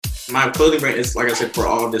my clothing brand is, like I said, for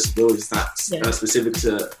all disabilities. It's not specific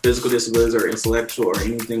to physical disabilities or intellectual or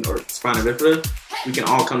anything or spina bifida. We can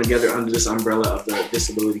all come together under this umbrella of the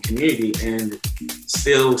disability community and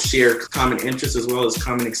still share common interests as well as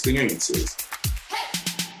common experiences.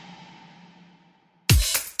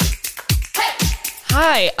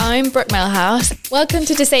 Hi, I'm Brooke Melhouse. Welcome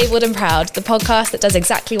to Disabled and Proud, the podcast that does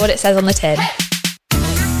exactly what it says on the tin.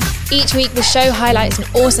 Each week, the show highlights an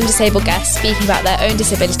awesome disabled guest speaking about their own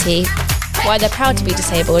disability, why they're proud to be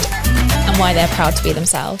disabled, and why they're proud to be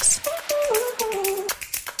themselves.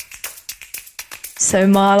 So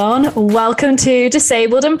Marlon, welcome to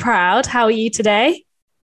Disabled and Proud. How are you today?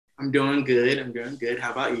 I'm doing good.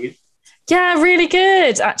 How about you? Yeah, really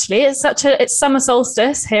good. Actually, it's summer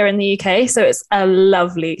solstice here in the UK, so it's a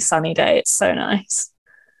lovely sunny day. It's so nice.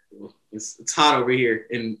 It's hot over here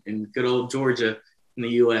in good old Georgia in the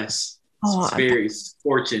US. It's very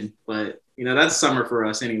scorching, but that's summer for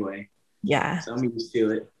us anyway. Yeah. So I'm used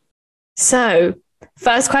to it. So,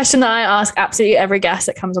 first question that I ask absolutely every guest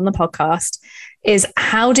that comes on the podcast is,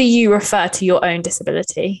 how do you refer to your own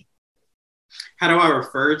disability? How do I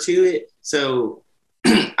refer to it? So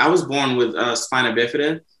I was born with spina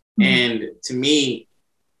bifida, and to me,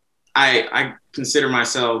 I consider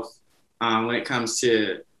myself, when it comes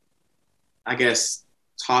to, I guess,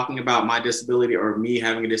 talking about my disability or me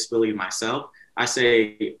having a disability myself, I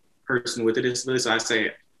say person with a disability. So I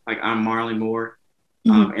say, like, I'm Marlon Moore,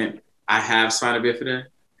 and I have spina bifida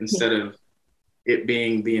instead of it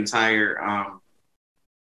being the entire,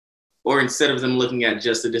 or instead of them looking at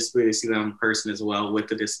just the disability, see that I'm a person as well with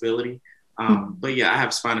the disability. But yeah, I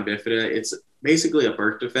have spina bifida. It's basically a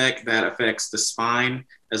birth defect that affects the spine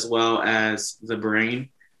as well as the brain,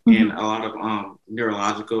 and a lot of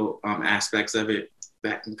neurological aspects of it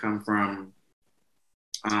that can come from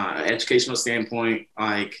educational standpoint,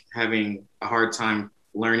 like having a hard time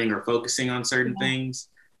learning or focusing on certain things,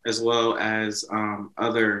 as well as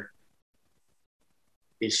other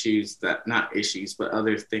issues but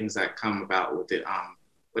other things that come about with it.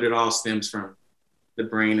 But it all stems from the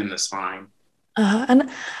brain and the spine. And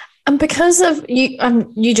because of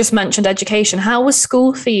you just mentioned education, how was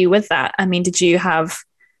school for you with that? I mean, did you have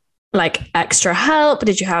like extra help?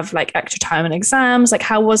 Did you have like extra time in exams? Like,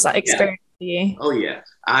 how was that experience for you? Oh yeah,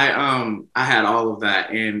 I had all of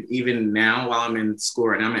that, and even now while I'm in school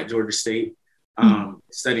right now, I'm at Georgia State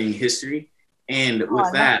studying history, and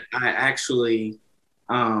with that, I actually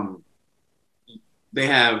they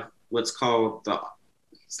have what's called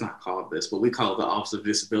it's not called this, but we call it the Office of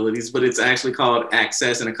Disabilities, but it's actually called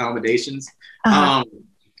Access and Accommodations.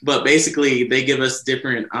 But basically, they give us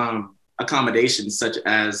different accommodations, such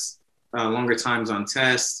as longer times on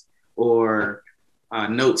tests or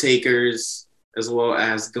note takers, as well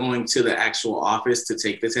as going to the actual office to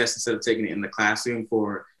take the test instead of taking it in the classroom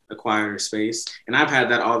for a quieter space. And I've had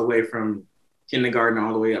that all the way from kindergarten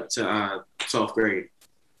all the way up to 12th grade.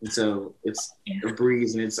 And so it's a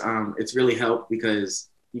breeze, and it's really helped because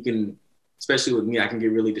you can, especially with me, I can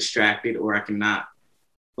get really distracted, or I cannot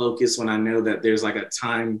focus when I know that there's like a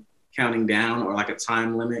time counting down or like a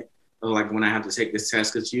time limit of like when I have to take this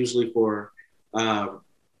test. Because usually for a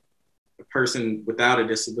person without a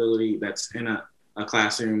disability that's in a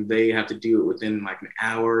classroom, they have to do it within like an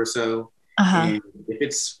hour or so. And if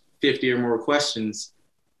it's 50 or more questions,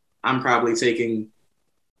 I'm probably taking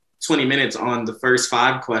 20 minutes on the first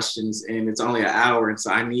 5 questions, and it's only an hour. And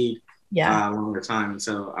so I need longer time. And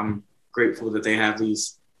so I'm grateful that they have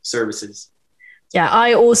these services. Yeah,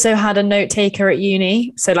 I also had a note taker at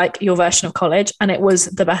uni, so like your version of college, and it was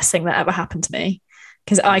the best thing that ever happened to me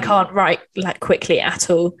because I can't write like quickly at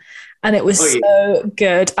all. And it was so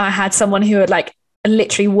good. I had someone who would like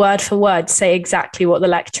literally word for word say exactly what the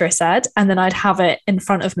lecturer said, and then I'd have it in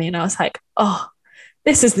front of me, and I was like, oh,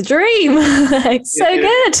 this is the dream. It's so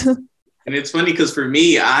good. And it's funny because for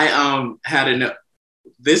me, I had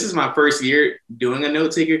this is my first year doing a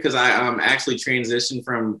note taker because I actually transitioned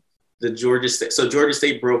from the Georgia State. So Georgia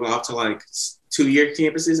State broke off to like 2-year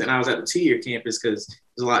campuses, and I was at the 2-year campus because it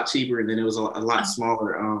was a lot cheaper, and then it was a lot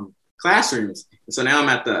smaller classrooms. And so now I'm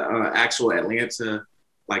at the actual Atlanta,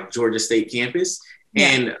 like Georgia State campus.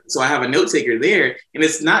 And so I have a note taker there, and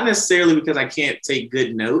it's not necessarily because I can't take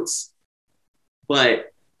good notes,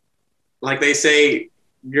 but like they say,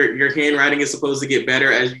 your handwriting is supposed to get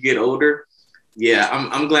better as you get older. Yeah,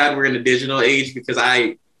 I'm glad we're in the digital age because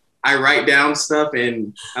I write down stuff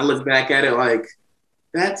and I look back at it like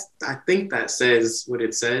I think that says what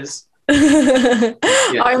it says. I'm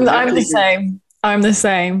the same. I'm the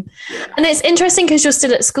same. Yeah. And it's interesting because you're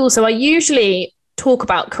still at school. So I usually talk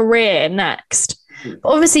about career next. But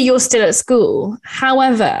obviously you're still at school.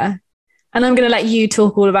 However, And I'm going to let you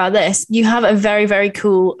talk all about this. You have a very, very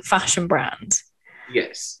cool fashion brand.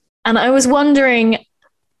 Yes. And I was wondering,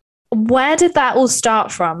 where did that all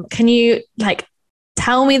start from? Can you like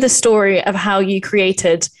tell me the story of how you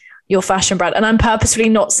created your fashion brand? And I'm purposefully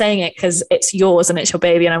not saying it because it's yours and it's your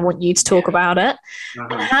baby and I want you to talk about it.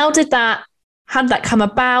 Uh-huh. How did that come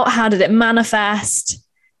about? How did it manifest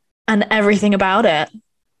and everything about it?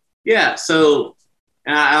 Yeah. So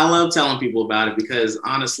I love telling people about it because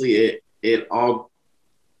honestly, it all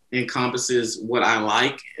encompasses what I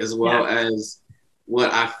like as well as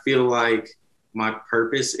what I feel like my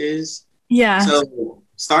purpose is. Yeah. So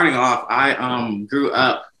starting off, I grew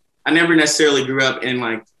up, I never necessarily grew up in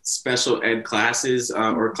like special ed classes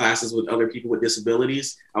or classes with other people with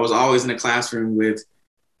disabilities. I was always in a classroom with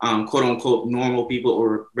quote unquote normal people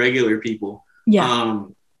or regular people. Yeah.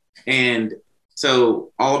 And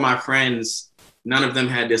so all of my friends, none of them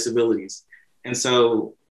had disabilities. And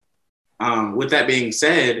so with that being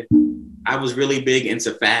said, I was really big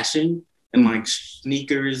into fashion and like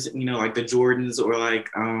sneakers, you know, like the Jordans or like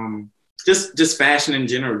just fashion in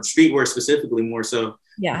general, streetwear specifically more so.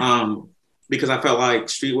 Yeah. Because I felt like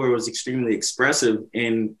streetwear was extremely expressive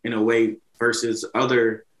in a way versus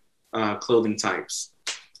other clothing types.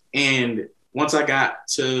 And once I got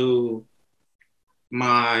to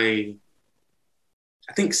my,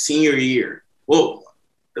 I think senior year, well,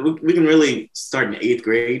 we can really start in 8th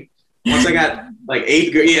grade. Once I got like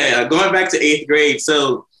 8th grade, going back to 8th grade.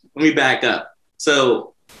 So let me back up.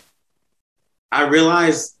 So I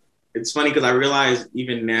realized, it's funny because I realized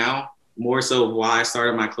even now, more so why I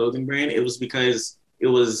started my clothing brand. It was because it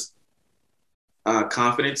was a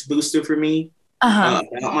confidence booster for me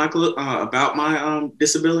about my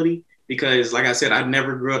disability. Because like I said, I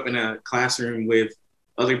never grew up in a classroom with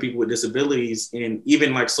other people with disabilities, and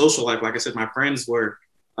even like social life. Like I said, my friends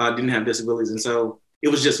didn't have disabilities, and so it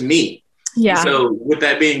was just me. Yeah. And so with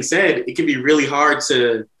that being said, it can be really hard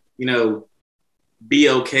to, you know, be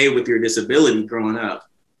okay with your disability growing up.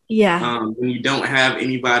 Yeah. When you don't have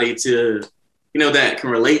anybody to, you know, that can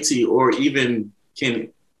relate to you or even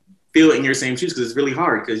can feel it in your same shoes, because it's really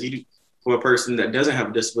hard because for a person that doesn't have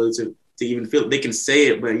a disability to even feel it, they can say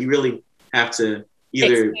it, but you really have to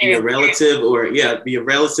either be a relative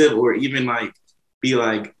or even like be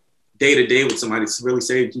like day to day with somebody to really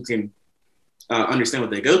say that you can understand what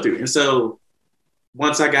they go through. And so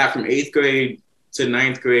once I got from 8th grade to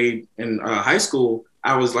 9th grade in high school,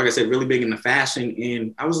 I was, like I said, really big into fashion.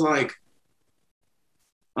 And I was like,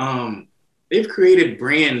 they've created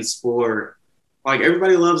brands for, like,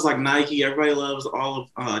 everybody loves like Nike, everybody loves all of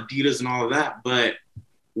Adidas and all of that. But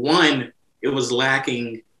one, it was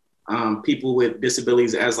lacking people with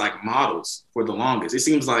disabilities as like models for the longest. It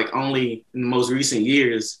seems like only in the most recent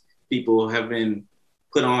years, people have been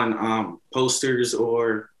put on posters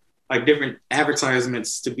or like different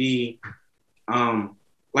advertisements to be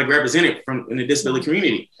like represented in the disability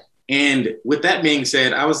community. And with that being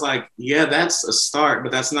said, I was like, yeah, that's a start,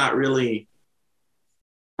 but that's not really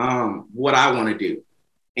what I want to do.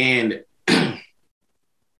 And I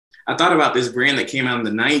thought about this brand that came out in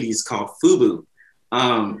the 90s called FUBU.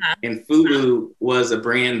 And FUBU was a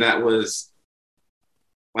brand that was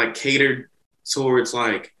like catered towards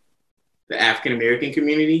like the African-American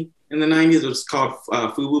community in the 90s. It was called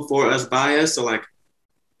FUBU, For Us, By Us. So like,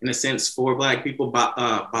 in a sense, for Black people,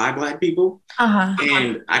 by Black people.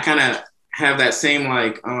 And I kind of have that same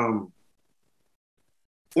like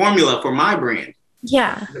formula for my brand.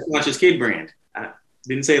 Yeah. The Conscious Kid brand. I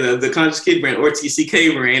didn't say the Conscious Kid brand or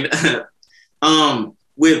TCK brand.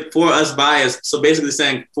 With For Us, By Us. So basically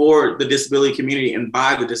saying for the disability community and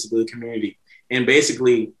by the disability community. And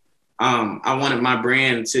basically, I wanted my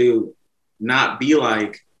brand to not be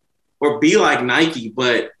like, or be like Nike,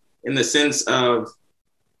 but in the sense of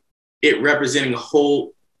it representing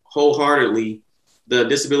wholeheartedly the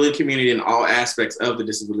disability community in all aspects of the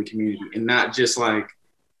disability community, and not just like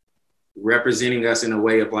representing us in a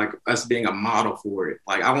way of like us being a model for it.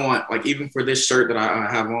 Like I want, like even for this shirt that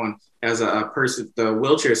I have on as a person, the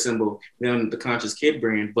wheelchair symbol, then the Conscious Kid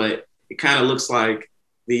brand, but it kind of looks like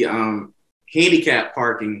the handicap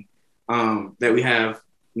parking that we have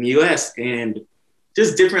in the US, and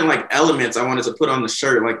just different like elements I wanted to put on the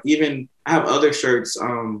shirt. Like even I have other shirts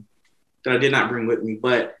that I did not bring with me,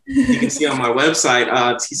 but you can see on my website,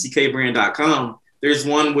 tckbrand.com, there's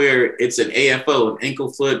one where it's an AFO, an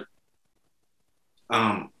ankle foot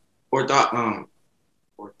orthotics,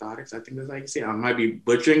 I think that's how you say it. I might be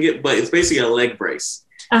butchering it, but it's basically a leg brace.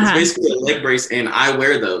 It's basically a leg brace, and I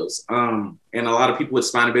wear those. And a lot of people with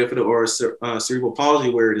spinal bifida or cerebral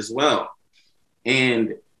palsy wear it as well.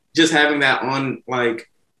 And just having that on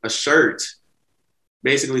like a shirt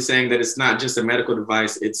basically saying that it's not just a medical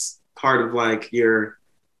device, it's part of like your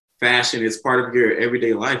fashion, it's part of your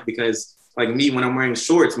everyday life. Because like me, when I'm wearing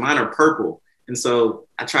shorts, mine are purple. And so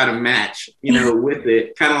I try to match, with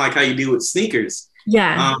it, kind of like how you do with sneakers.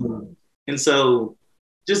 Yeah. And so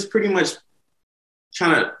just pretty much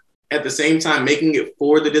trying to, at the same time, making it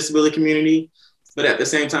for the disability community, but at the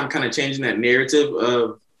same time, kind of changing that narrative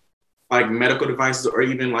of like medical devices, or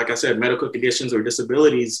even, like I said, medical conditions or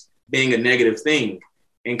disabilities being a negative thing,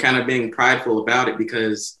 and kind of being prideful about it,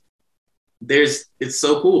 because it's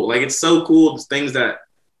so cool. Like, it's so cool, the things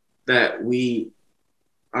that we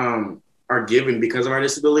are given because of our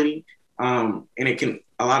disability. And it can,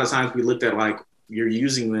 a lot of times be looked at like, you're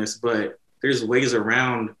using this, but there's ways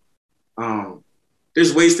around,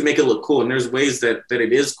 there's ways to make it look cool. And there's ways that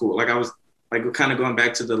it is cool. Like, I was like, kind of going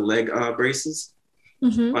back to the leg braces,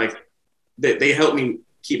 like they help me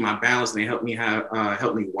keep my balance, and they help me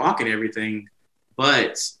help me walk and everything.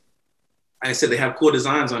 But like I said, they have cool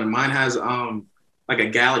designs on it. Mine has like a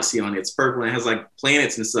galaxy on it. It's purple and it has like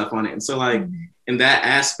planets and stuff on it. And so like in that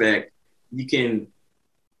aspect, you can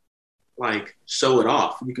like show it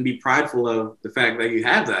off. You can be prideful of the fact that you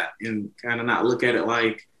have that, and kind of not look at it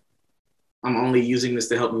like I'm only using this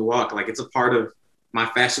to help me walk. Like, it's a part of my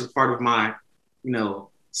fashion, it's part of my,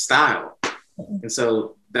 style. And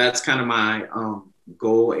so that's kind of my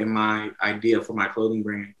goal and my idea for my clothing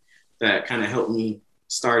brand that kind of helped me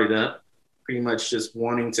start it up. Pretty much just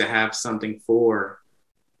wanting to have something for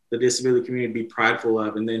the disability community to be prideful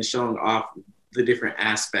of, and then showing off the different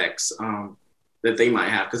aspects that they might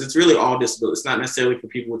have. Because it's really all disability. It's not necessarily for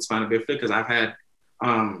people with spinal bifida, because I've had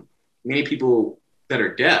many people that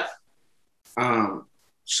are deaf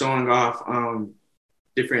showing off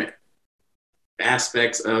different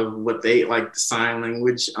aspects of what they like, the sign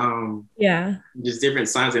language, just different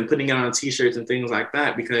signs, and putting it on t-shirts and things like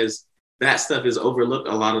that, because that stuff is overlooked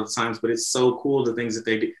a lot of the times. But it's so cool, the things that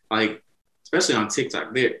they do, like especially on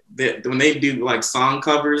TikTok, when they do like song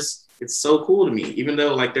covers, it's so cool to me. Even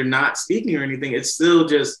though like they're not speaking or anything, it's still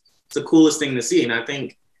just, it's the coolest thing to see. And I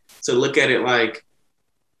think to look at it like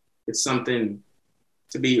it's something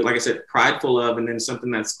to be, like I said, prideful of, and then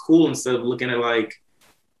something that's cool, instead of looking at like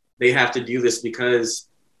they have to do this because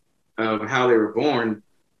of how they were born,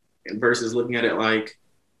 and versus looking at it like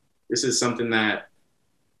this is something that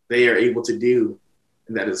they are able to do,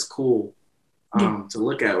 and that is cool to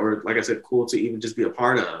look at, or like I said, cool to even just be a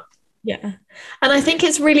part of. Yeah. And I think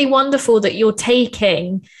it's really wonderful that you're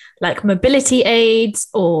taking like mobility aids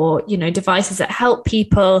or, devices that help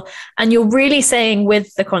people. And you're really saying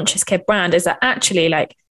with the Conscious Kid brand is that actually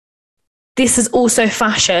like, this is also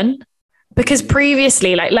fashion. Because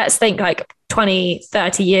previously, like, let's think like 20,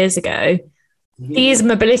 30 years ago, these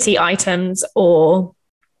mobility items or,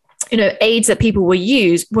 aids that people will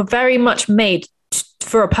use were very much made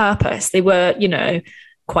for a purpose. They were,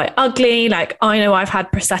 quite ugly. Like, I know I've had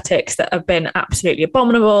prosthetics that have been absolutely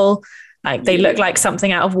abominable. Like, they look like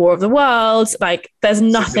something out of War of the Worlds. Like, there's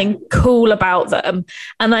nothing cool about them.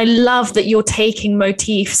 And I love that you're taking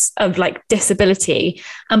motifs of like disability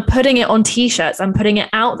and putting it on t-shirts and putting it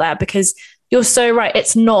out there, because you're so right.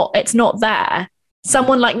 It's not there.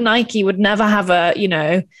 Someone like Nike would never have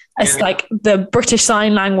like the British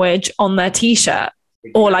Sign Language on their t-shirt,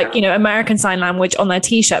 or like, American Sign Language on their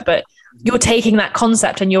t-shirt, but you're taking that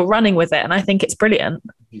concept and you're running with it. And I think it's brilliant.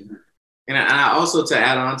 And I also, to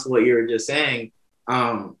add on to what you were just saying,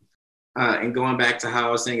 and going back to how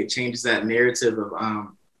I was saying it changes that narrative of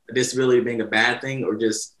a disability being a bad thing, or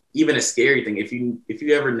just even a scary thing. If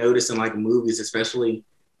you ever notice in like movies, especially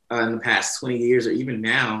in the past 20 years or even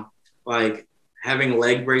now, like having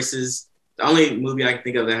leg braces, the only movie I can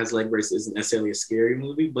think of that has leg braces isn't necessarily a scary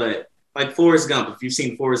movie, but like Forrest Gump, if you've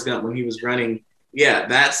seen Forrest Gump when he was running, yeah,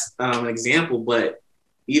 that's an example. But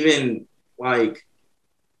even like,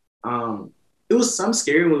 it was some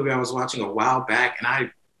scary movie I was watching a while back, and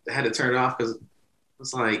I had to turn it off because it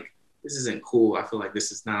was like, this isn't cool. I feel like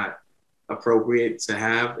this is not appropriate to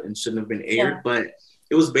have and shouldn't have been aired. Yeah. But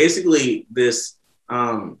it was basically this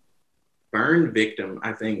burn victim,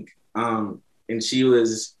 I think. And she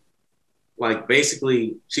was like,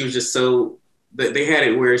 basically, she was just so, they had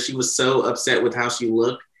it where she was so upset with how she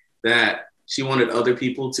looked that she wanted other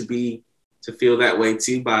people to feel that way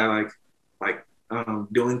too, by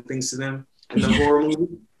doing things to them in the horror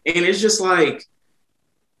movie. And it's just like,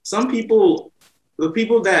 some people, the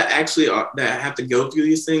people that actually that have to go through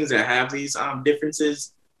these things, that have these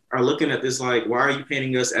differences, are looking at this like, why are you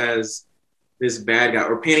painting us as this bad guy,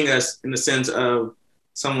 or painting us in the sense of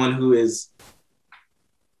someone who is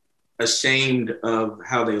ashamed of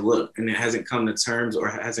how they look, and it hasn't come to terms or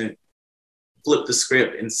hasn't flipped the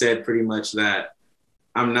script and said pretty much that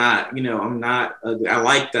I'm not, I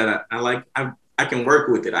like that. I can work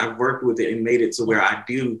with it. I've worked with it and made it to where I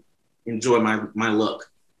do enjoy my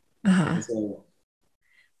look. Uh-huh. So,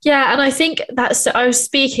 Yeah, and I think I was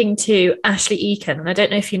speaking to Ashley Eakin, and I don't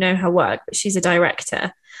know if you know her work, but she's a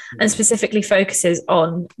director and specifically focuses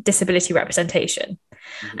on disability representation.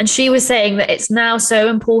 mm-hmm. And she was saying that it's now so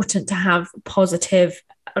important to have positive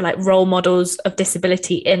like role models of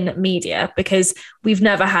disability in media because we've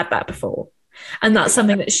never had that before. And that's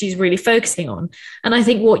something that she's really focusing on. And I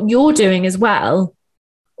think what you're doing as well,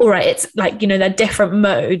 all right, it's like, they're different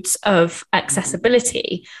modes of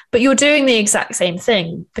accessibility, but you're doing the exact same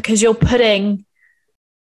thing because you're putting,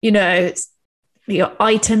 your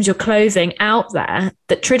items, your clothing out there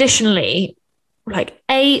that traditionally, like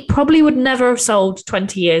A, probably would never have sold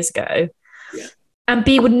 20 years ago. Yeah. And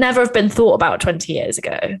B, would never have been thought about 20 years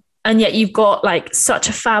ago. And yet you've got like such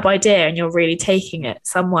a fab idea and you're really taking it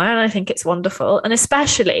somewhere. And I think it's wonderful. And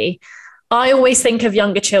especially, I always think of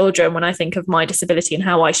younger children when I think of my disability and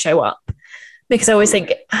how I show up. Because I always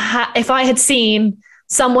think if I had seen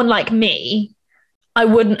someone like me, I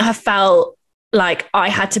wouldn't have felt like I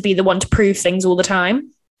had to be the one to prove things all the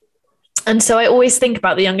time. And so I always think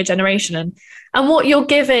about the younger generation and what you're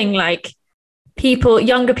giving like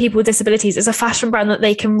younger people with disabilities is a fashion brand that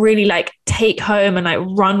they can really like take home and like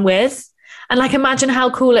run with. And like imagine how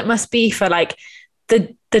cool it must be for like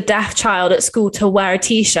the deaf child at school to wear a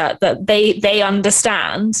t-shirt that they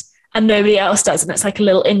understand and nobody else does, and it's like a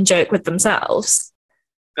little in-joke with themselves.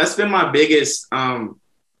 That's been my biggest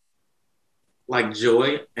like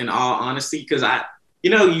joy, in all honesty, because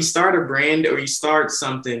you start a brand or you start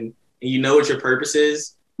something and you know what your purpose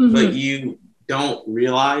is, but you don't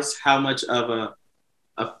realize how much of a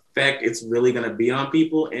effect it's really going to be on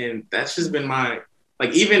people. And that's just been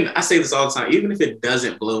even I say this all the time, even if it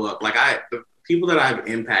doesn't blow up, like the people that I've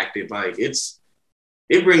impacted, like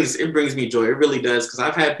it brings me joy. It really does. Cause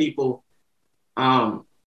I've had people,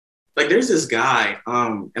 like there's this guy,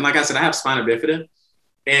 and like I said, I have spina bifida,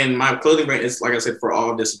 and my clothing brand is, like I said, for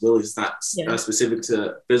all disabilities. It's not specific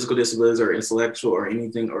to physical disabilities or intellectual or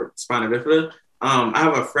anything or spina bifida. I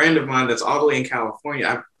have a friend of mine that's all the way in California.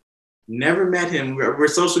 I've never met him. We're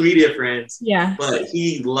social media friends. Yeah. But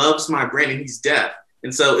he loves my brand and he's deaf.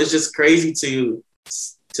 And so it's just crazy to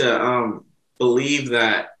believe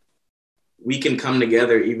that we can come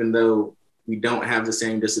together even though we don't have the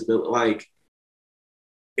same disability. Like,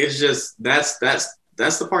 it's just, that's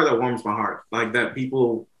the part that warms my heart. Like that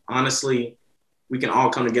people, honestly, we can all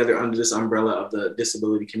come together under this umbrella of the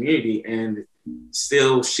disability community and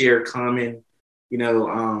still share common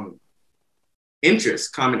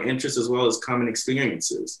common interests as well as common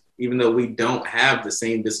experiences, even though we don't have the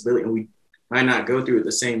same disability and we might not go through it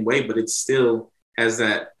the same way, but it still has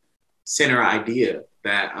that center idea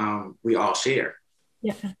that we all share.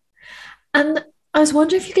 Yeah. And I was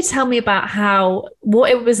wondering if you could tell me about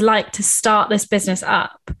what it was like to start this business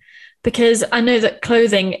up, because I know that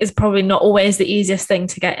clothing is probably not always the easiest thing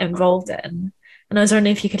to get involved in. And I was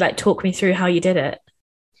wondering if you could like talk me through how you did it.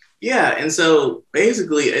 Yeah. And so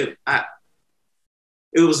basically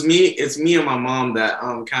it's me and my mom that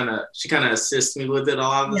she kind of assists me with it a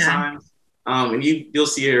lot of the time. And you'll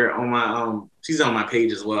see her on she's on my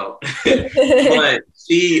page as well. But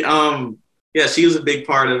she was a big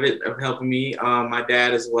part of it, of helping me, my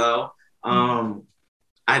dad as well.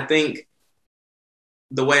 I think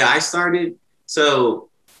the way I started,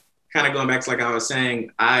 so kind of going back to like I was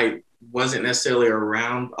saying, I wasn't necessarily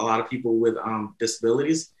around a lot of people with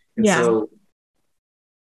disabilities. And so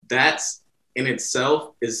that's in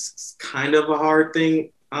itself is kind of a hard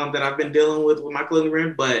thing that I've been dealing with my clothing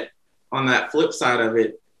brand. But on that flip side of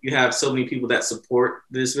it, you have so many people that support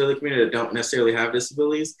the disability community that don't necessarily have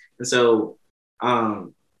disabilities. And so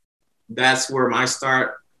that's where my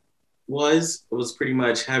start was. It was pretty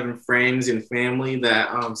much having friends and family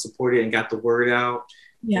that supported and got the word out.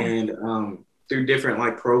 Yeah. And through different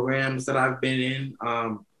like programs that I've been in,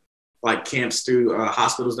 like camps through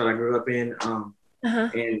hospitals that I grew up in,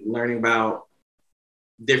 and learning about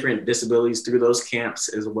different disabilities through those camps,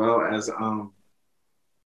 as well as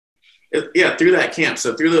through that camp.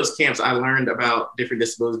 So through those camps, I learned about different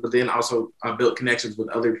disabilities, but then also I built connections with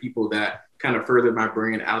other people that kind of furthered my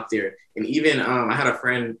brand out there. And even I have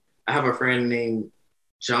a friend named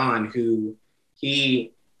John who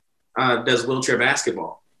he does wheelchair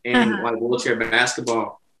basketball. And like wheelchair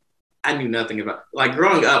basketball, I knew nothing about. Like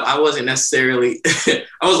growing up, I wasn't necessarily, I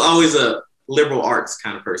was always a liberal arts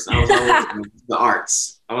kind of person. I was always into the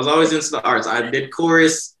arts. I was always into the arts. I did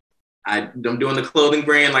chorus. I'm doing the clothing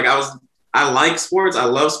brand. Like I like sports. I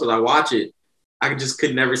love sports. I watch it. I just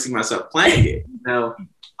could never see myself playing it,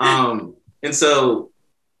 And so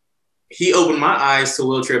he opened my eyes to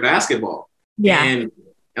wheelchair basketball. Yeah. And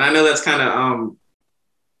I know that's kind of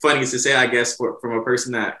funny to say, I guess, from a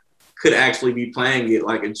person that could actually be playing it,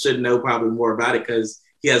 like, and should know probably more about it because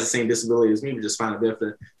he has the same disability as me, but just found it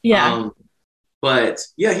different. Yeah. But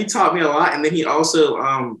yeah, he taught me a lot. And then he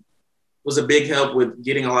also was a big help with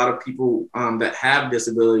getting a lot of people that have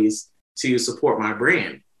disabilities to support my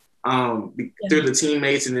brand through the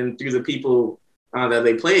teammates and then through the people that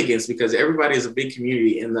they play against, because everybody is a big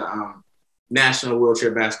community in the National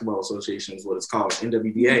Wheelchair Basketball Association is what it's called,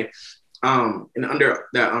 NWBA. And under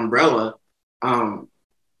that umbrella,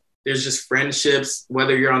 there's just friendships,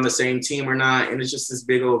 whether you're on the same team or not. And it's just this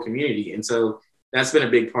big old community. And so that's been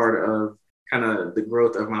a big part of kind of the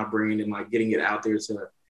growth of my brand and like getting it out there to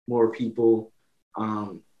more people.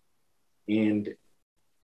 And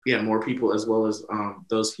yeah, more people as well as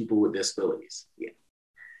those people with disabilities. Yeah.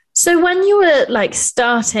 So when you were like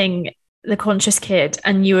starting the Conscious Kid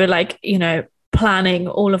and you were like, you know, planning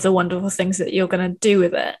all of the wonderful things that you're going to do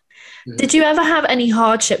with it, did you ever have any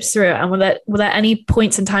hardships through it? And were there any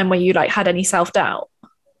points in time where you like had any self-doubt?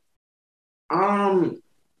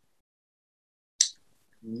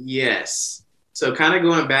 Yes. So kind of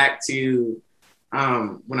going back to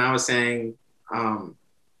when I was saying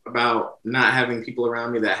about not having people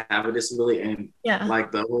around me that have a disability and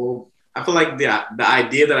like the whole, I feel like the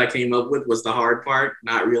idea that I came up with was the hard part,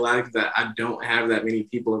 not realizing that I don't have that many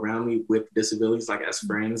people around me with disabilities, like as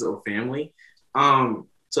friends or family.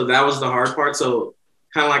 So that was the hard part. So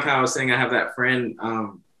kind of like how I was saying, I have that friend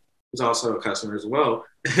who's also a customer as well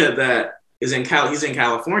that is he's in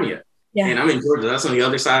California and I'm in Georgia. That's on the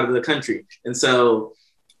other side of the country. And so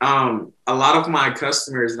a lot of my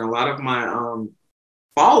customers and a lot of my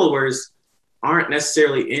followers aren't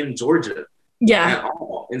necessarily in Georgia at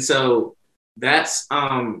all. And so that's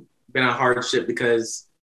been a hardship because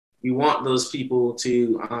you want those people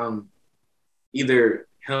to either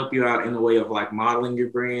help you out in the way of like modeling your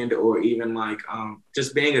brand or even like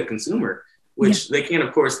just being a consumer, which they can,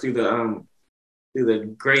 of course, through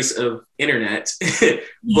the grace of internet.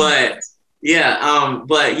 But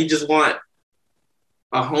but you just want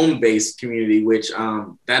a home-based community, which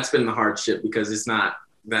that's been the hardship because it's not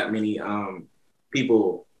that many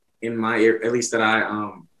people in my area, at least that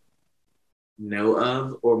I know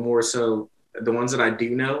of, or more so the ones that I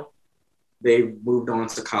do know, they've moved on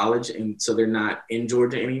to college, and so they're not in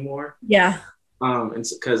Georgia anymore. Yeah. And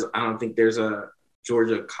because I don't think there's a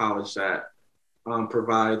Georgia college that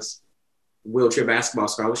provides wheelchair basketball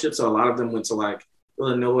scholarships. So a lot of them went to like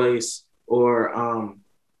Illinois or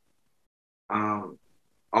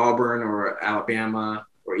Auburn or Alabama,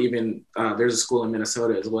 or even there's a school in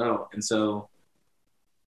Minnesota as well. And so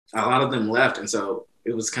a lot of them left. And so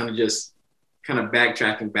it was kind of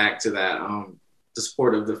backtracking back to that, the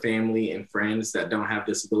support of the family and friends that don't have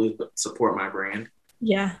disabilities, but support my brand.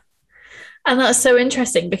 Yeah. And that's so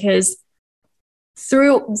interesting because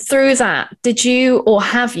through that, did you or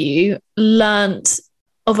have you learnt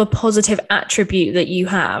of a positive attribute that you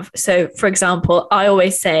have? So for example, I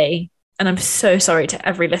always say, and I'm so sorry to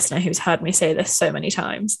every listener who's heard me say this so many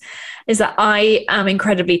times, is that I am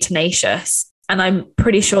incredibly tenacious. And I'm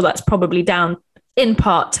pretty sure that's probably down in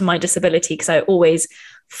part to my disability because I always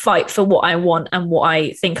fight for what I want and what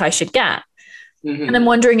I think I should get. Mm-hmm. And I'm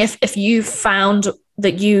wondering if you found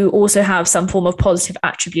that you also have some form of positive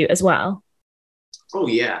attribute as well. Oh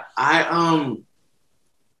yeah.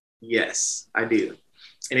 Yes, I do.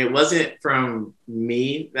 And it wasn't from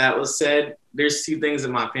me that was said. There's two things that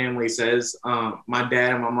my family says. My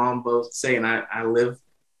dad and my mom both say, and I live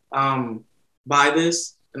by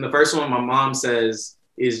this. And the first one my mom says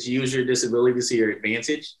is use your disability to your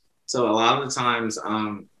advantage. So a lot of the times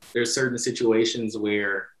there's certain situations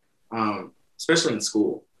where, especially in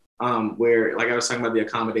school, where like I was talking about the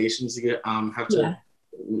accommodations, you have to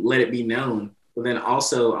let it be known. But then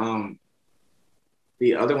also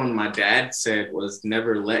the other one my dad said was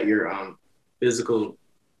never let your physical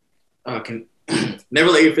never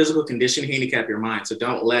let your physical condition handicap your mind. So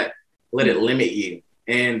don't let it limit you.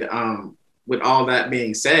 And with all that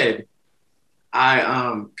being said,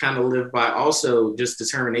 I kind of live by also just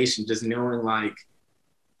determination, just knowing like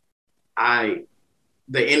the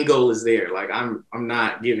end goal is there. Like I'm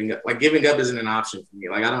not giving up. Like giving up isn't an option for me.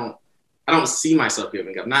 Like I don't see myself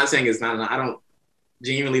giving up. I'm not saying it's not. I don't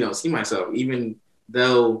genuinely don't see myself, even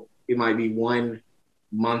though it might be 1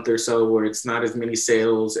 month or so where it's not as many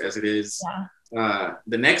sales as it is the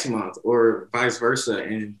next month, or vice versa.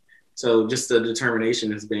 And so just the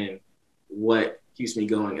determination has been what keeps me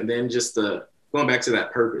going. And then just going back to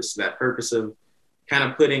that purpose of kind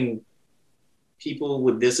of putting people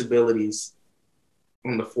with disabilities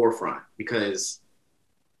on the forefront, because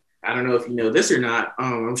I don't know if you know this or not.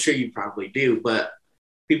 I'm sure you probably do, but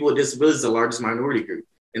people with disabilities is the largest minority group.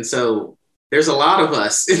 And so there's a lot of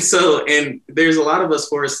us. And there's a lot of us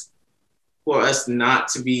for us not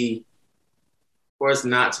to be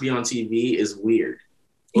on TV is weird.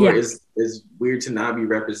 Or is weird to not be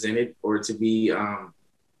represented, or to be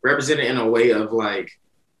represented in a way of like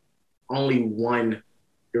only one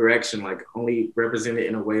direction, like only represented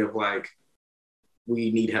in a way of like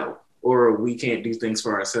we need help, or we can't do things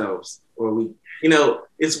for ourselves, or we,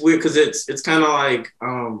 it's weird because it's kind of like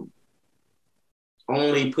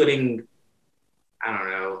only putting, I don't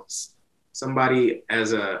know, somebody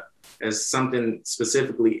as something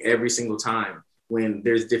specifically every single time, when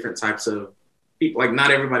there's different types of people. Like,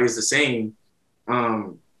 not everybody's the same.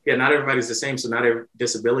 Not everybody's the same. So not every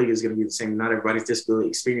disability is going to be the same. Not everybody's disability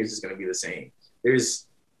experience is going to be the same. There's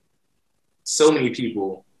so many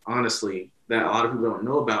people, honestly, that a lot of people don't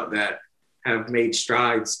know about, that have made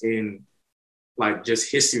strides in like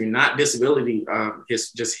just history, not disability,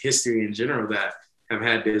 just history in general, that have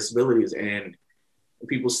had disabilities. And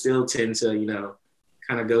people still tend to,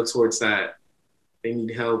 kind of go towards that they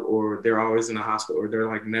need help, or they're always in the hospital, or they're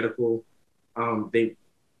like medical, they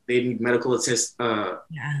need medical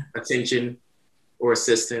attention or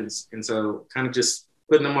assistance. And so kind of just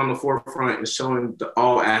putting them on the forefront and showing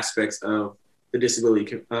all aspects of the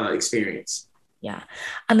disability experience. Yeah.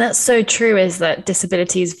 And that's so true, is that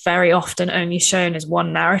disability is very often only shown as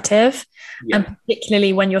one narrative. Yeah. And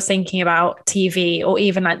particularly when you're thinking about TV or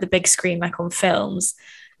even like the big screen, like on films,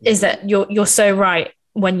 is that you're so right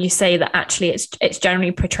when you say that actually it's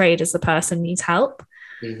generally portrayed as the person needs help.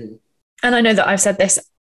 Mm-hmm. And I know that I've said this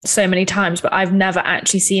so many times, but I've never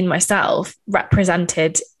actually seen myself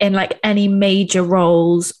represented in like any major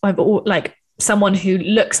roles. Like someone who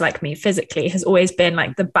looks like me physically has always been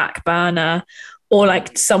like the back burner, or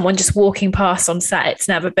like someone just walking past on set. It's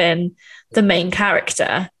never been the main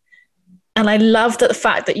character. And I love that the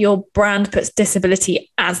fact that your brand puts disability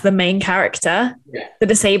as the main character. Yeah. The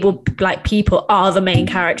disabled like people are the main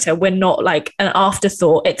character. We're not like an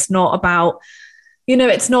afterthought. It's not about,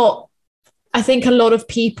 it's not, I think a lot of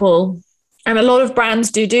people and a lot of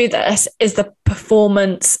brands do this, is the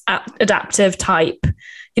performance adaptive type,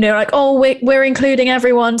 like, oh, we're including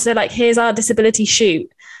everyone. So like, here's our disability shoot.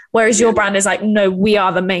 Whereas your brand is like, no, we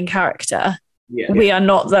are the main character. Yeah. We are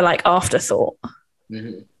not the like afterthought.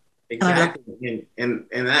 Mm-hmm. Exactly. And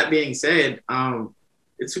that being said,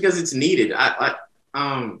 it's because it's needed.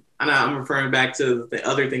 I'm referring back to the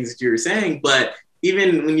other things that you were saying, but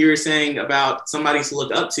even when you were saying about somebody to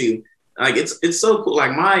look up to, like it's so cool.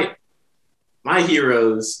 Like my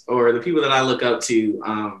heroes, or the people that I look up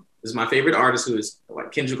to, is my favorite artist, who is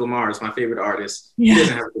like Kendrick Lamar is my favorite artist. Yeah. He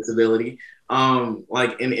doesn't have a disability.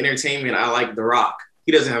 Like in entertainment, I like The Rock.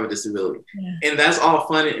 He doesn't have a disability. Yeah. And that's all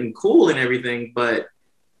fun and cool and everything, but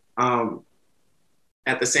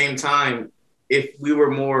at the same time, if we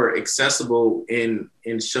were more accessible in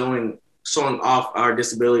showing off our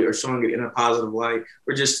disability, or showing it in a positive light,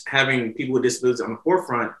 or just having people with disabilities on the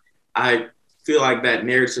forefront, I feel like that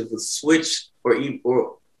narrative would switch,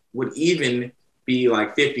 or would even be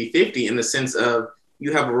like 50-50, in the sense of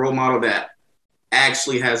you have a role model that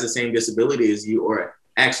actually has the same disability as you, or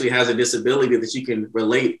actually has a disability that you can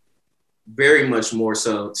relate very much more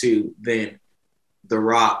so to than The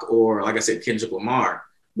Rock, or like I said, Kendrick Lamar,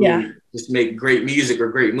 who just make great music or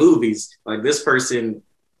great movies. Like this person,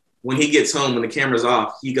 when he gets home, when the camera's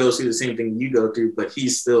off, he goes through the same thing you go through, but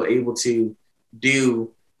he's still able to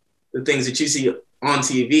do the things that you see on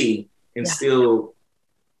TV and still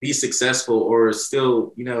be successful, or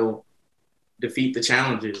still, defeat the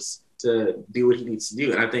challenges to do what he needs to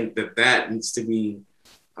do. And I think that needs to be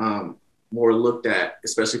more looked at,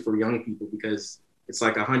 especially for young people, because it's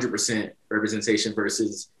like 100% representation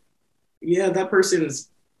versus, that person's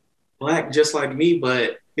Black just like me,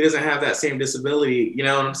 but he doesn't have that same disability. You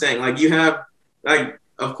know what I'm saying? Like you have, like,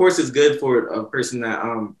 of course it's good for a person that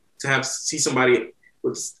to see somebody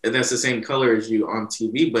that's the same color as you on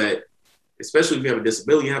TV, but especially if you have a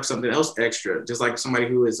disability, you have something else extra, just like somebody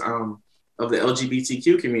who is of the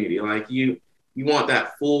LGBTQ community. Like you want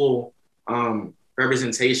that full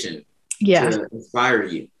representation to inspire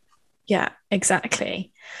you. Yeah,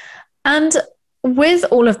 exactly. And with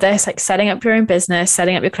all of this, like setting up your own business,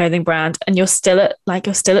 setting up your clothing brand, and you're still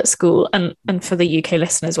at school, and for the UK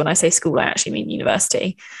listeners, when I say school, I actually mean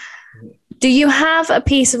university. Do you have a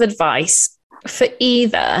piece of advice for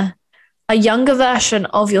either a younger version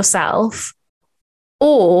of yourself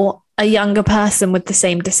or a younger person with the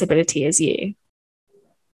same disability as you?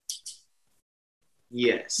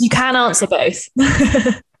 Yes. You can answer both.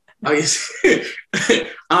 Oh, yes.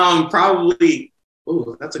 Probably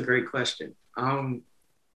Oh, that's a great question. I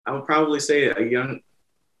would probably say a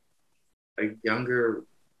younger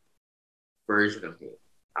version of me.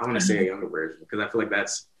 I want to say a younger version because I feel like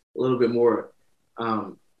that's a little bit more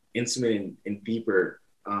intimate and deeper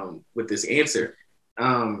with this answer.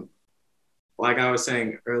 Um, like I was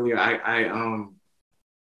saying earlier,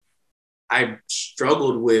 I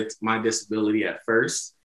struggled with my disability at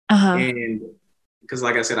first, and because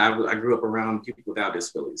like I said, I grew up around people without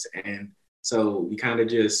disabilities, and so you kind of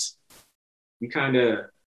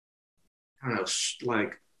I don't know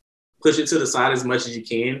like push it to the side as much as you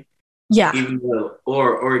can, Yeah. even though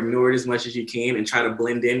or ignore it as much as you can, and try to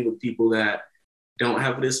blend in with people that don't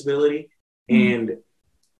have a disability. And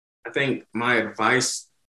I think my advice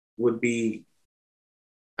would be,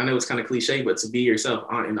 I know it's kind of cliche, but to be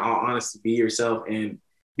yourself. In all honesty, be yourself, and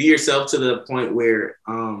be yourself to the point where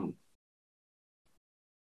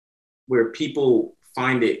people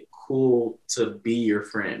find it cool to be your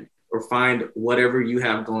friend, or find whatever you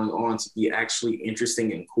have going on to be actually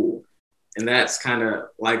interesting and cool. And that's kind of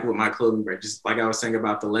like with my clothing brand, just like I was saying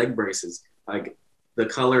about the leg braces, like the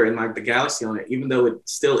color and like the galaxy on it, even though it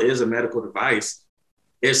still is a medical device,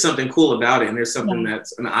 there's something cool about it, and there's something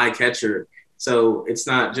that's an eye catcher. So it's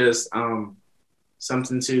not just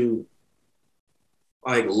something to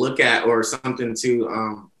like look at, or something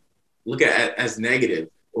to look at as negative,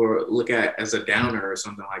 or look at as a downer or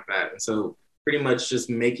something like that. And so pretty much just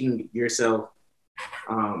making yourself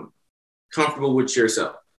comfortable with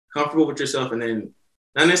yourself, and then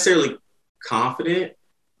not necessarily confident,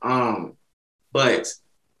 but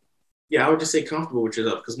yeah, I would just say comfortable with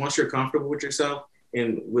yourself, because once you're comfortable with yourself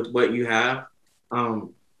and with what you have,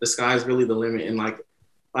 the sky is really the limit. And like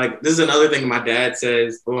this is another thing my dad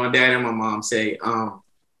says, or my dad and my mom say.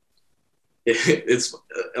 It's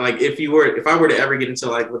like if I were to ever get into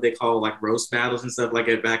like what they call like roast battles and stuff like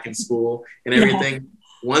it back in school and everything,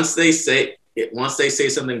 once they say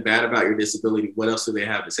something bad about your disability, what else do they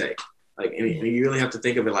have to say? Like, and you really have to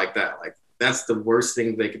think of it like that. Like that's the worst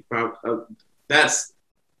thing they could probably. That's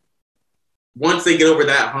once they get over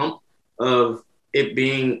that hump of it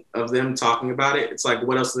being of them talking about it, it's like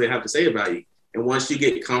what else do they have to say about you? And once you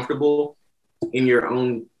get comfortable in your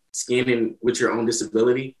own skin and with your own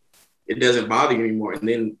disability, it doesn't bother you anymore. And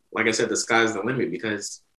then, like I said, the sky's the limit,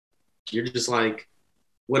 because you're just like,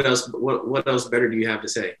 what else? What else better do you have to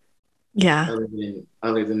say? Yeah.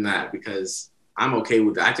 Other than that, because I'm okay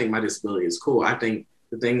with it. I think my disability is cool. I think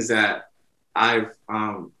the things that I've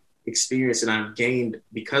experienced and I've gained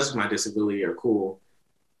because of my disability are cool.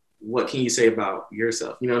 What can you say about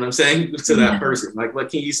yourself? You know what I'm saying to that person? Like, what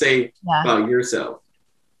can you say about yourself?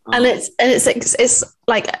 And it's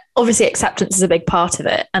like, obviously acceptance is a big part of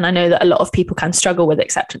it. And I know that a lot of people can struggle with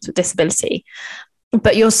acceptance with disability,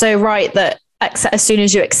 but you're so right that as soon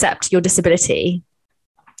as you accept your disability,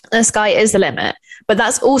 the sky is the limit. But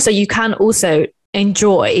that's also, you can also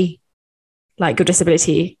enjoy like your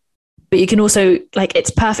disability, but you can also like,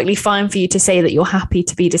 it's perfectly fine for you to say that you're happy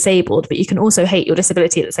to be disabled, but you can also hate your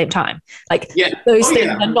disability at the same time. Like those things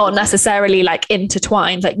are not necessarily like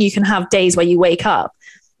intertwined. Like you can have days where you wake up,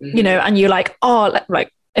 you know, and you're like, oh,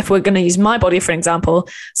 like if we're going to use my body for an example,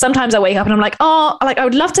 sometimes I wake up and I'm like, oh, like I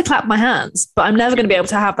would love to clap my hands, but I'm never going to be able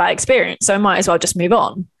to have that experience. So I might as well just move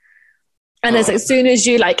on. And as soon as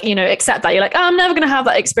you like, you know, accept that, you're like, oh, I'm never going to have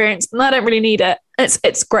that experience and I don't really need it.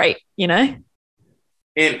 It's great, you know?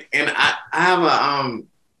 And I have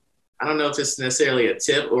I don't know if it's necessarily a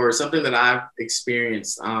tip or something that I've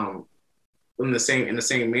experienced in the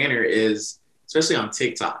same manner is, especially on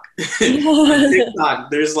TikTok. On TikTok,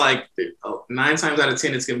 there's like 9 times out of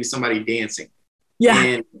 10, it's gonna be somebody dancing. Yeah.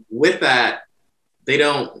 And with that, they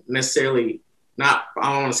don't necessarily, I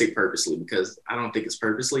don't want to say purposely, because I don't think it's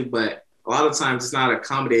purposely, but a lot of times it's not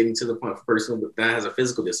accommodating to the point for a person that has a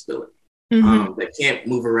physical disability. That can't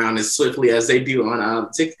move around as swiftly as they do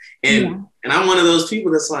on TikTok. And I'm one of those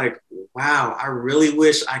people that's like, wow, I really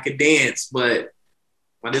wish I could dance, but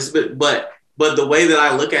the way that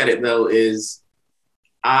I look at it though is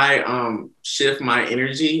I shift my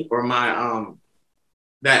energy, or my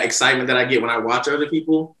that excitement that I get when I watch other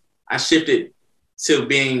people, I shift it to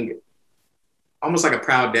being almost like a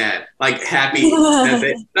proud dad, like happy.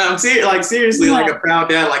 I'm serious, like seriously, like a proud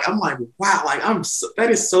dad. Like I'm like, wow, like that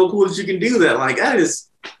is so cool that you can do that. Like that is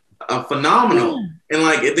phenomenal. And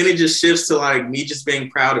like then it just shifts to like me just being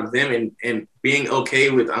proud of them, and being okay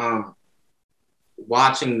with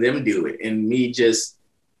watching them do it, and me just,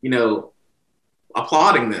 you know,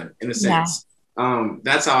 applauding them in a sense.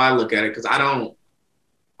 That's how I look at it, because I don't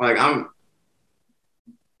like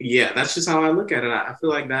yeah, that's just how I look at it. I feel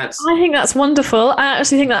like that's I think that's wonderful. I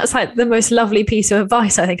actually think that's like the most lovely piece of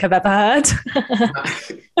advice I think I've ever heard.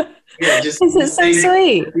 yeah, just It's so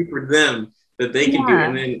sweet for them that they can do,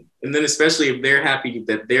 and then especially if they're happy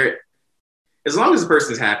that they're, as long as the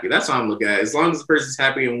person's happy, that's what I'm looking at. As long as the person's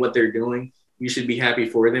happy in what they're doing, you should be happy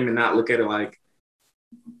for them and not look at it like,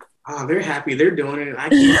 oh, they're happy, they're doing it. I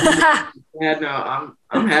can't do it. No,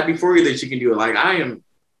 I'm happy for you that you can do it. Like I am.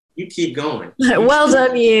 You keep going. Well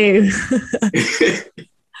done, you. Yep.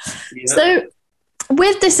 So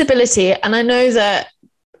with disability, and I know that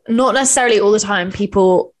not necessarily all the time,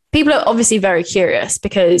 people are obviously very curious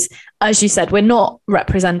because, as you said, we're not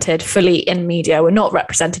represented fully in media. We're not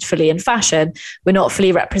represented fully in fashion. We're not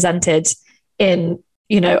fully represented in,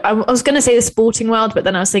 I was going to say the sporting world, but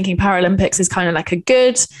then I was thinking Paralympics is kind of like a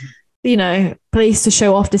good, place to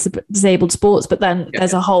show off disabled sports. But then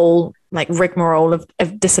there's a whole like rigmarole of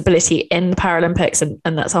disability in the Paralympics,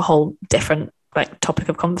 and that's a whole different like topic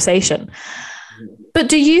of conversation. But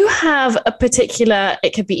do you have a particular,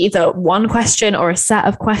 it could be either one question or a set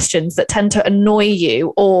of questions that tend to annoy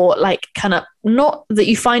you, or like kind of not that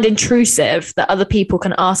you find intrusive that other people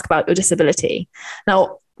can ask about your disability?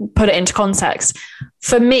 Now, put it into context.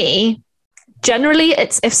 For me, generally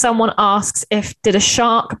it's if someone asks did a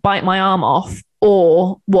shark bite my arm off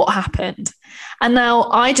or what happened? And now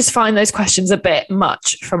I just find those questions a bit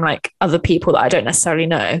much from like other people that I don't necessarily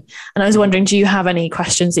know. And I was wondering, do you have any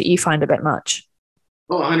questions that you find a bit much?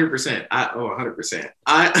 Oh, 100%.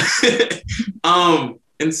 100%.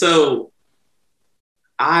 And so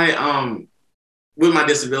I, with my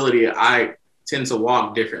disability, I tend to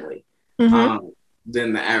walk differently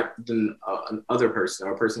than another person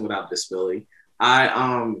or a person without disability.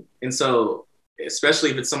 And so especially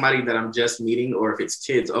if it's somebody that I'm just meeting, or if it's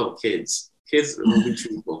kids, kids will be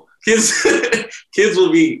truthful. Kids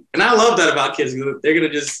will be, and I love that about kids. They're gonna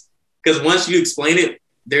just, because once you explain it,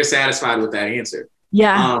 they're satisfied with that answer.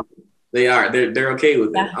 Yeah, they are. They're okay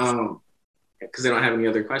with it. Because they don't have any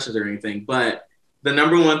other questions or anything. But the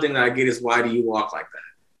number one thing that I get is, why do you walk like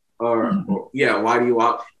that? Or why do you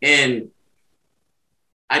walk? And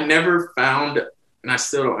I never found, and I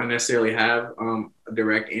still don't necessarily have a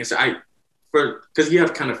direct answer. Because you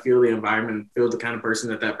have to kind of feel the environment, feel the kind of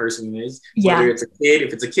person that person is. Yeah. Whether it's a kid,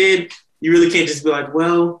 if it's a kid, you really can't just be like,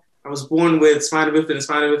 well, I was born with spina bifida, and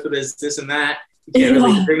spina bifida is this and that. You can't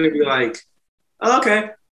really, they're going to be like, oh, okay.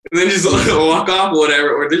 And then just walk off or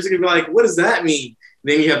whatever. Or they're just going to be like, what does that mean?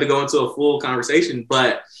 Then you have to go into a full conversation.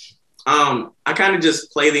 But I kind of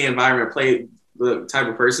just play the environment, play the type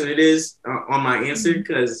of person it is on my answer.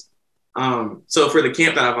 Because so for the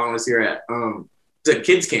camp that I volunteer at, it's a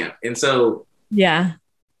kids camp. And so I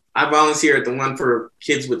volunteer at the one for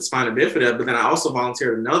kids with spina bifida, but then I also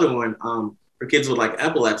volunteer at another one for kids with like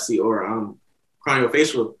epilepsy or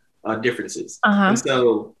craniofacial differences. And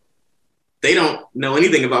so they don't know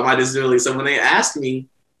anything about my disability. So when they ask me,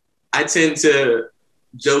 I tend to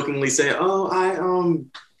jokingly say, oh,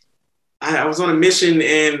 I was on a mission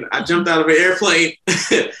and I jumped out of an airplane.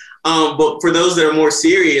 But for those that are more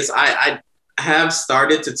serious, I have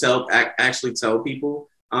started to actually tell people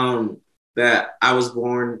that I was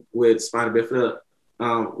born with spina bifida,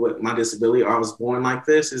 with my disability, or I was born like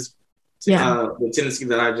this, is the tendency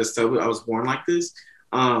that I just told you I was born like this.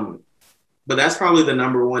 But that's probably the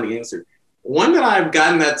number one answer. One that I've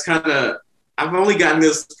gotten that's I've only gotten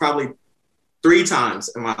this probably 3 times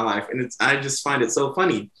in my life, and I just find it so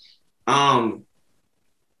funny, let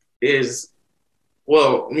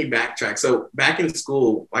me backtrack. So back in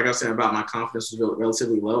school, like I was saying about my confidence was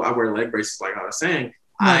relatively low. I wear leg braces, like I was saying.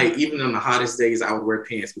 Even on the hottest days, I would wear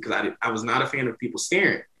pants because I was not a fan of people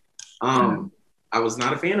staring. I was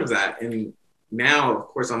not a fan of that. And now, of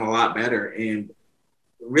course, I'm a lot better. And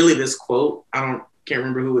really this quote, can't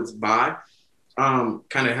remember who it's by, kind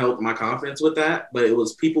of helped my confidence with that. But it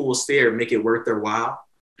was, people will stare, make it worth their while.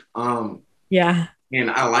 And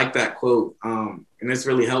I like that quote. And it's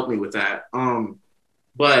really helped me with that.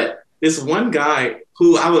 But this one guy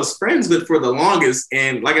who I was friends with for the longest,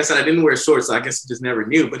 and like I said, I didn't wear shorts, so I guess he just never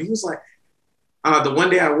knew. But he was like, the one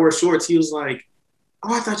day I wore shorts, he was like,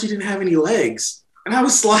 oh, I thought you didn't have any legs. And I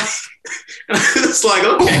was like,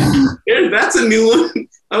 okay, that's a new one.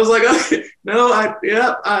 I was like, okay, no,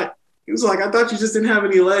 he was like, I thought you just didn't have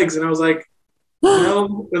any legs. And I was like,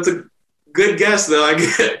 no, that's a good guess though, I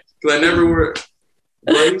guess, because I never wore.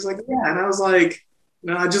 But he was like, yeah. And I was like,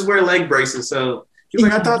 no, I just wear leg braces. So he was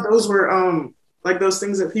like, I thought those were like those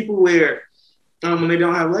things that people wear when they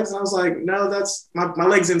don't have legs. And I was like, no, that's my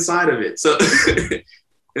legs inside of it. So,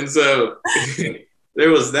 and so there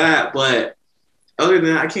was that. But other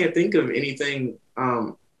than that, I can't think of anything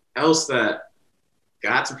else that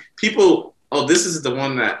got to people. Oh, this is the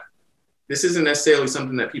one that this isn't necessarily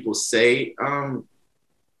something that people say,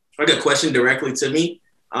 like a question directly to me.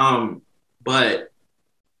 But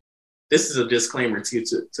this is a disclaimer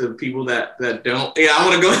to people that don't. Yeah, I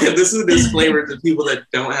want to go ahead. This is a disclaimer to people that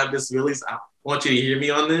don't have disabilities. I want you to hear me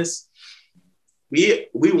on this. We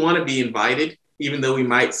want to be invited, even though we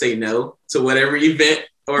might say no to whatever event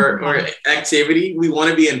or activity. We want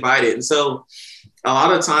to be invited, and so a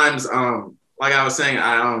lot of times, like I was saying,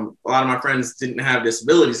 a lot of my friends didn't have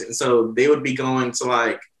disabilities, and so they would be going to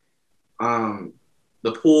like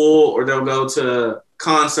the pool, or they'll go to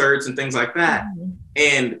concerts and things like that.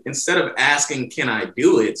 And instead of asking, can I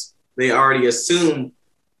do it? They already assume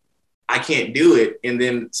I can't do it. And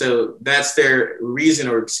then, so that's their reason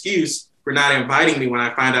or excuse for not inviting me when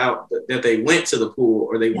I find out that they went to the pool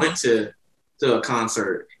or they went to a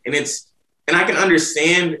concert. And I can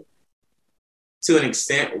understand to an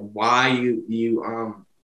extent why you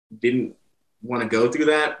didn't want to go through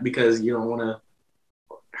that, because you don't want to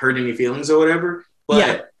hurt any feelings or whatever.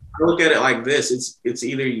 But I look at it like this: it's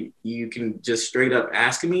either you can just straight up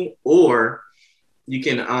ask me, or you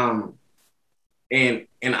can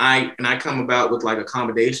and I come about with like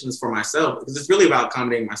accommodations for myself, because it's really about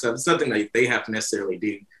accommodating myself. It's nothing that they have to necessarily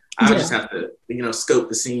do. I just have to, scope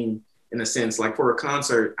the scene in a sense. Like for a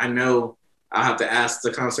concert, I know I'll have to ask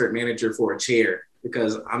the concert manager for a chair,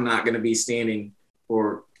 because I'm not going to be standing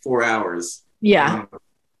for 4 hours at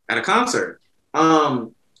a concert.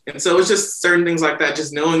 And so it's just certain things like that,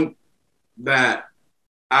 just knowing that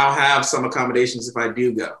I'll have some accommodations if I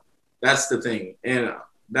do go. That's the thing. And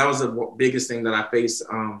that was the biggest thing that I faced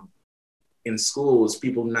in school, was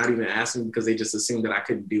people not even asking because they just assumed that I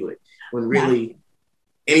couldn't do it, when really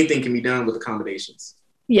anything can be done with accommodations.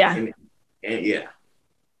 Yeah. And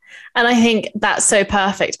I think that's so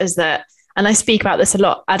perfect, is that, and I speak about this a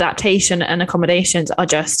lot, adaptation and accommodations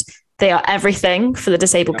they are everything for the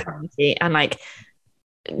disabled community. And like,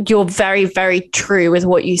 you're very, very true with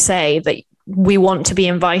what you say, that we want to be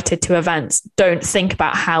invited to events. Don't think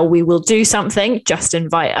about how we will do something, just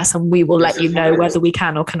invite us and we will let you know whether we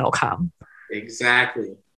can or cannot come.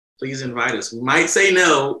 Exactly. Please invite us. We might say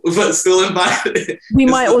no, but still invite us. We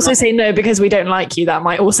might also say no because we don't like you. That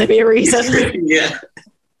might also be a reason. Yeah,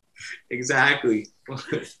 exactly.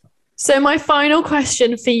 So my final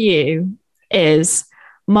question for you is,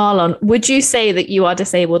 Marlon, would you say that you are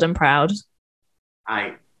disabled and proud?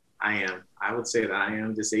 I am. I would say that I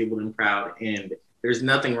am disabled and proud, and there's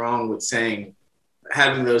nothing wrong with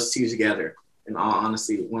having those two together. In all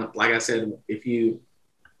honesty, like I said,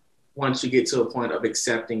 once you get to a point of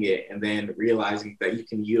accepting it and then realizing that you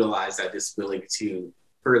can utilize that disability to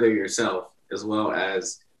further yourself, as well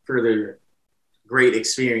as further great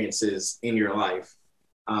experiences in your life,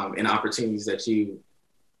 and opportunities that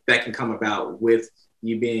can come about with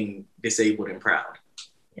you being disabled and proud.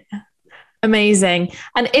 Yeah. Amazing.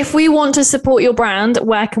 And if we want to support your brand,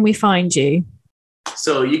 where can we find you?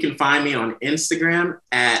 So you can find me on Instagram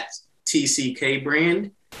at TCK Brand.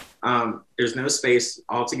 There's no space,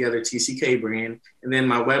 altogether, TCK Brand. And then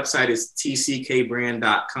my website is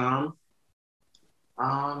tckbrand.com.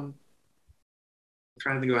 I'm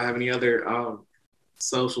trying to think if I have any other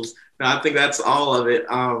socials. No, I think that's all of it.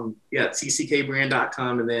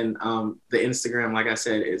 TCKbrand.com. And then the Instagram, like I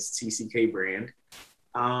said, is TCK Brand.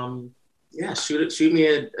 Shoot me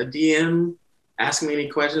a DM, ask me any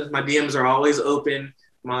questions. My DMs are always open.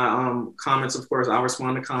 My comments, of course, I'll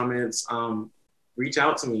respond to comments. Reach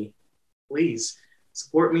out to me, please.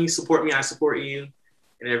 Support me, I support you,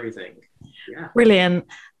 and everything. Yeah. Brilliant.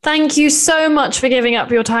 Thank you so much for giving up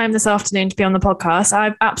your time this afternoon to be on the podcast.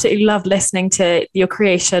 I've absolutely loved listening to your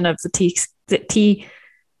creation of the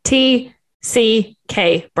TCK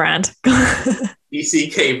brand.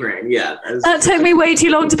 TCK Brand, yeah. That took me way too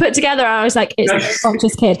long to put together. I was like, it's a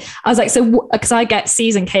conscious kid. I was like, so, because I get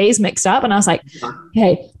C's and K's mixed up, and I was like,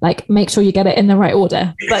 okay, like, make sure you get it in the right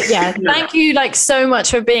order. But yeah, thank you like so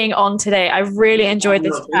much for being on today. I really enjoyed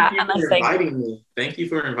this chat. Thank you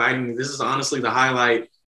for inviting me. This is honestly the highlight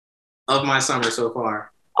of my summer so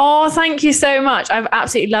far. Oh, thank you so much. I've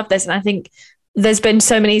absolutely loved this. And I think there's been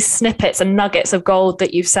so many snippets and nuggets of gold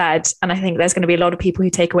that you've said. And I think there's going to be a lot of people who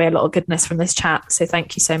take away a lot of goodness from this chat. So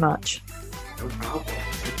thank you so much. No problem.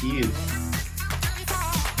 Thank you.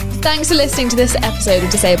 Thanks for listening to this episode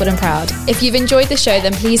of Disabled and Proud. If you've enjoyed the show,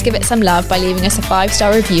 then please give it some love by leaving us a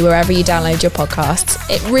 5-star review wherever you download your podcasts.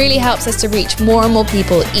 It really helps us to reach more and more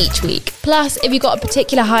people each week. Plus, if you've got a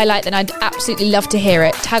particular highlight, then I'd absolutely love to hear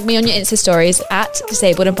it. Tag me on your Insta stories at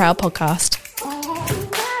Disabled and Proud Podcast.